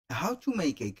How to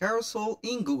make a carousel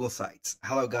in Google Sites.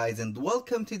 Hello guys and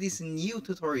welcome to this new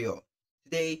tutorial.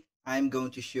 Today I'm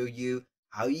going to show you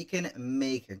how you can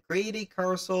create a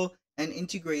carousel and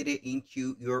integrate it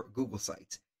into your Google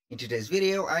Sites. In today's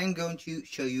video I'm going to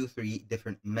show you three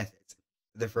different methods.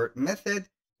 The first method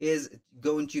is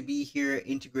going to be here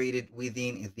integrated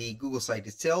within the Google site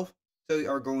itself. So you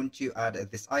are going to add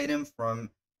this item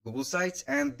from Google Sites,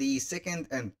 and the second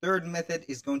and third method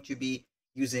is going to be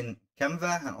using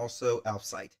Canva and also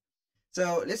Elfsight.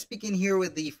 So let's begin here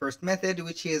with the first method,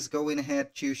 which is going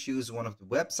ahead to choose one of the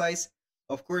websites.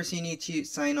 Of course, you need to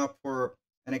sign up for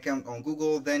an account on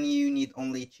Google. Then you need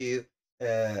only to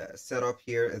set up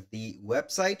here the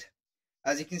website.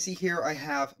 As you can see here, I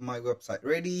have my website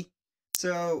ready.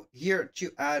 So here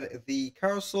to add the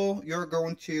carousel, you're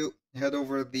going to head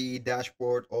over the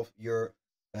dashboard of your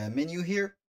menu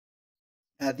here.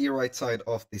 At the right side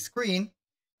of the screen,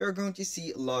 you're going to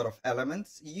see a lot of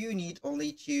elements. You need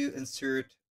only to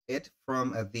insert it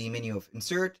from the menu of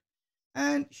insert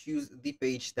and choose the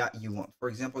page that you want. For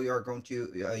example, you are going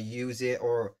to use it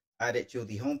or add it to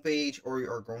the home page, or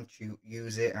you are going to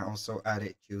use it and also add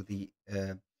it to the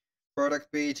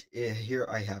product page. Here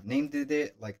I have named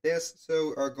it like this. So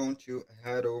we are going to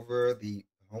head over the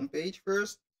home page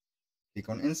first, click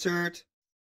on insert.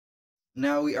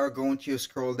 Now we are going to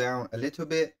scroll down a little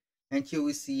bit until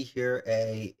we see here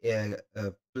a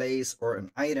place or an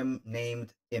item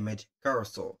named image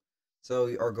carousel. So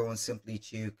you are going simply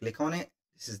to click on it.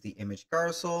 This is the image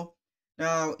carousel.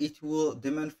 Now it will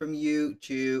demand from you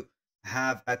to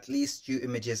have at least 2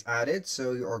 images added.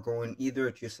 So you are going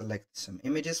either to select some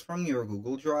images from your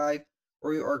Google Drive,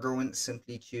 or you are going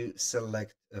simply to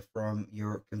select from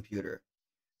your computer.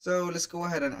 So let's go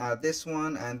ahead and add this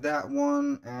one and that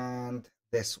one and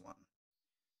this one.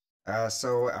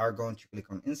 So we are going to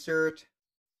click on insert.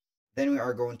 Then we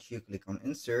are going to click on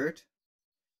insert.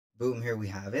 Boom, here we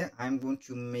have it. I'm going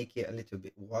to make it a little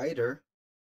bit wider.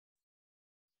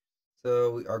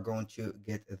 So we are going to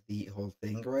get the whole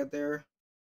thing right there.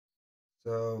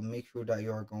 So make sure that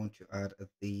you are going to add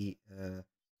the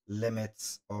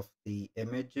limits of the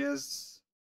images.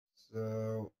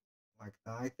 So like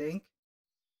that, I think.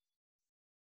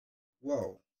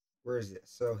 Whoa, where is it?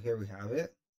 So here we have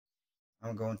it.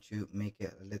 I'm going to make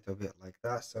it a little bit like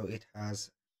that, so it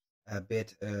has a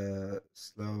bit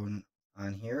slow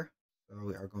on here. So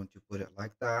we are going to put it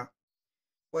like that.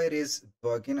 Why it is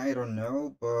bugging, I don't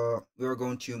know, but we are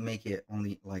going to make it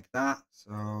only like that.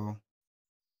 So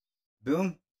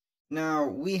boom. Now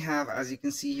we have, as you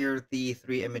can see here, the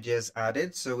 3 images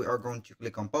added. So we are going to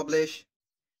click on publish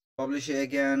it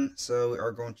again. So we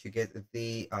are going to get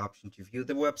the option to view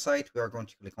the website. We are going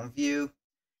to click on view,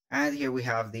 and here we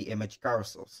have the image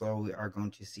carousel. So we are going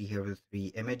to see here the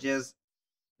 3 images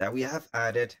that we have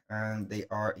added, and they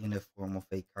are in the form of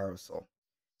a carousel.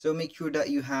 So make sure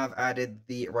that you have added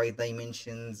the right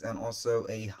dimensions and also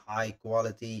a high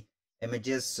quality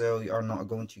images, so you are not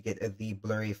going to get the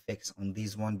blurry effects on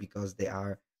these one, because they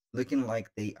are looking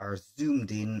like they are zoomed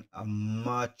in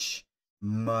much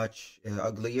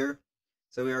uglier.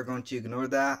 So we are going to ignore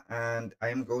that, and I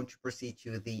am going to proceed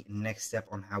to the next step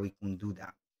on how we can do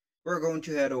that. We're going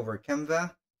to head over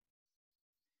Canva.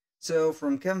 So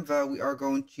from Canva, we are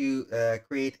going to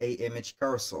create a image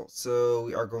carousel. So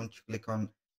we are going to click on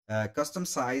custom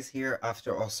size here.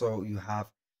 After also you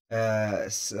have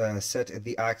set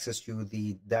the access to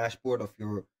the dashboard of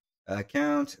your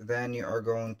account, then you are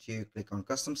going to click on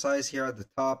custom size here at the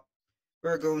top.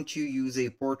 We're going to use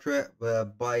a portrait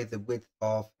by the width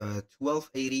of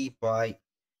 1280 by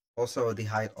also the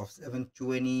height of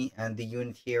 720, and the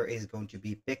unit here is going to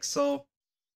be pixel.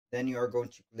 Then you are going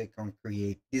to click on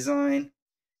create design.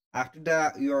 After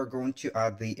that, you are going to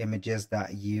add the images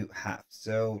that you have.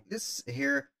 So let's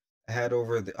here head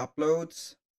over the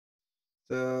uploads.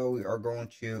 So we are going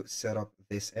to set up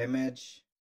this image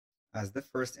as the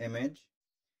first image.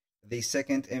 The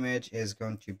second image is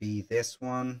going to be this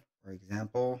one, for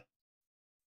example.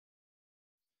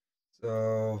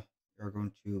 So you're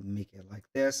going to make it like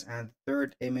this, and the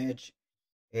third image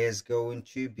is going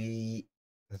to be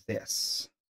this.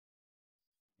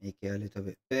 Make it a little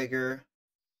bit bigger.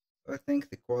 I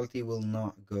think the quality will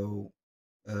not go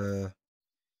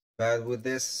bad with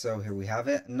this. So here we have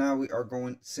it. Now we are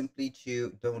going simply to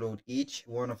download each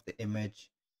one of the image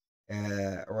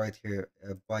right here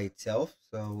by itself.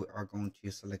 So we are going to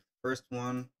select the first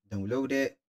one, download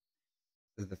it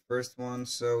to the first one.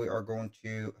 So we are going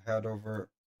to head over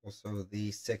also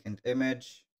the second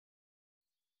image.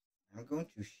 I'm going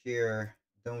to share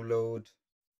download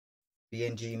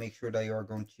PNG. Make sure that you are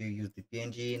going to use the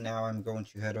PNG. Now I'm going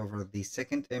to head over the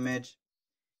second image.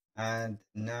 And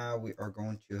now we are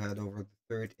going to head over the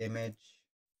third image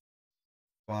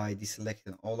by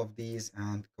deselecting all of these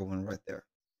and going right there.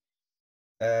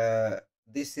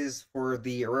 This is for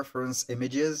the reference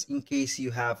images in case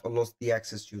you have lost the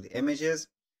access to the images,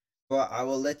 but I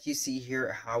will let you see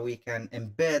here how we can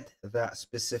embed that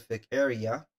specific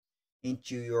area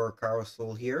into your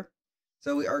carousel here.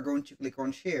 So we are going to click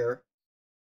on share.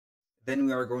 Then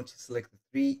we are going to select the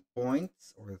 3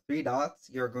 points or the 3 dots.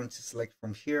 You're going to select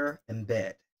from here,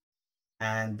 embed.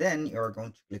 And then you're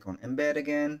going to click on embed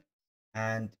again,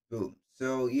 and boom.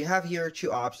 So you have here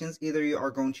 2 options. Either you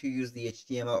are going to use the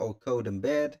HTML or code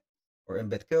embed or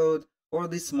embed code, or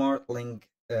the smart link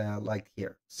like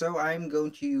here. So I'm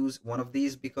going to use one of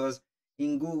these because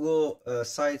in Google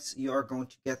sites you are going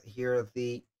to get here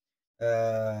the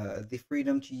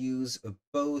freedom to use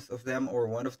both of them or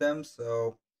one of them.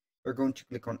 So we're going to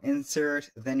click on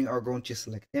insert, then you are going to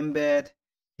select embed.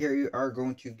 Here you are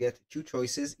going to get 2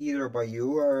 choices, either by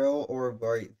URL or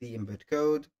by the embed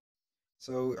code.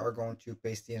 So we are going to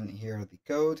paste in here the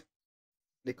code,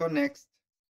 click on next,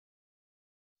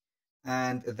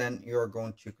 and then you are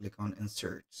going to click on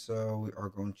insert. So we are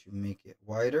going to make it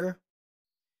wider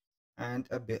and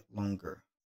a bit longer.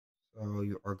 So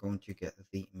you are going to get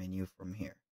the menu from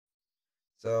here.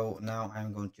 So now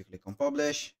I'm going to click on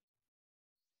publish.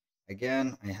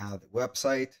 Again, I have the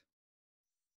website.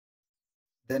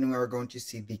 Then we are going to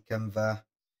see the Canva,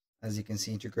 as you can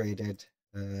see, integrated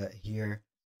here,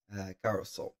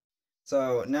 carousel.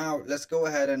 So now let's go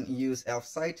ahead and use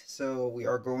Elfsight. So we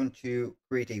are going to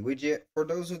create a widget. For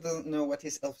those who don't know what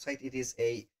is Elfsight, it is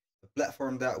a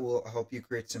platform that will help you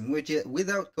create some widget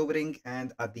without coding,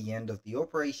 and at the end of the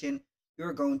operation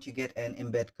you're going to get an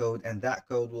embed code, and that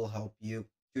code will help you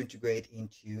to integrate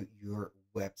into your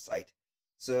website.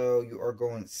 So you are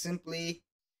going simply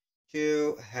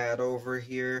to head over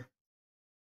here.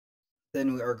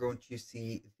 Then we are going to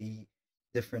see the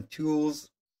different tools.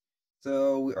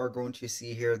 So we are going to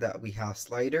see here that we have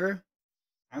slider.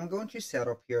 I'm going to set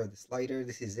up here the slider.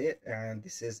 This is it, and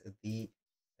this is the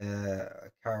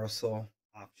carousel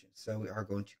option. So we are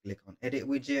going to click on edit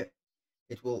widget.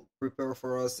 It will prepare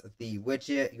for us the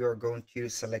widget. You're going to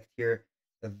select here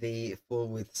the full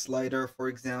width slider, for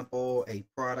example, a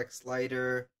product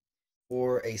slider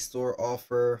or a store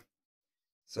offer.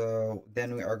 So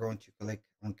then we are going to click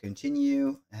on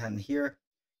continue, and here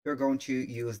you're going to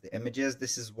use the images.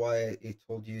 This is why it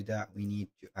told you that we need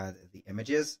to add the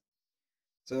images.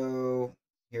 So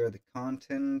here are the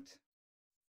content.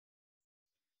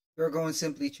 You're going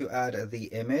simply to add the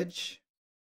image.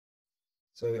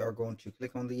 So you are going to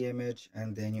click on the image,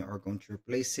 and then you are going to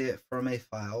replace it from a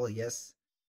file. Yes,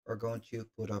 we're going to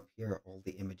put up here all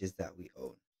the images that we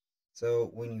own. So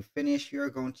when you finish, you're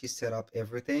going to set up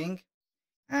everything,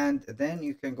 and then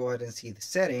you can go ahead and see the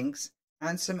settings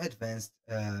and some advanced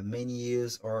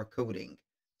menus or coding.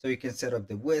 So you can set up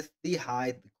the width, the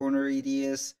height, the corner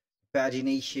radius,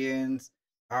 paginations,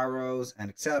 arrows, and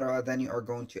etc. Then you are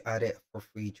going to add it for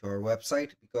free to our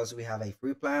website because we have a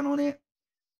free plan on it.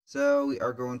 So we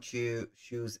are going to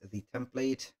choose the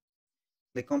template,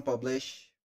 click on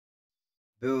publish.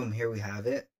 Boom, here we have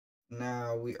it.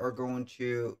 Now we are going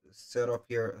to set up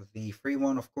here the free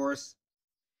one, of course.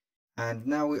 And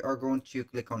now we are going to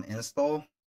click on install,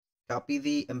 copy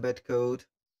the embed code,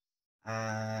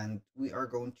 and we are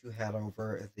going to head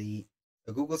over the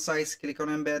Google sites, click on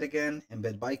embed again,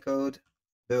 embed bytecode,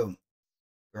 boom.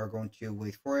 We are going to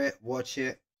wait for it, watch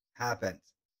it happen.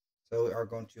 So we are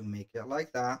going to make it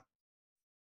like that.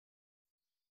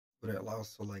 Put it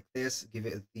also like this, give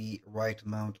it the right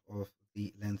amount of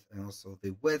the length and also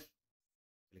the width.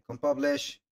 Click on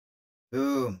publish,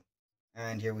 boom.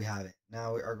 And here we have it.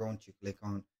 Now we are going to click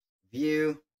on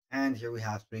view, and here we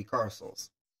have 3 carousels.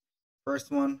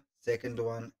 First one, second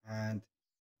one, and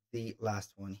the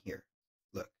last one here.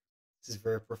 Look, this is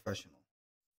very professional.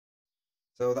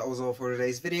 So that was all for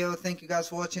today's video. Thank you guys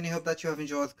for watching. I hope that you have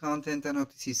enjoyed the content, and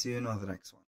hope to see you soon on the next one.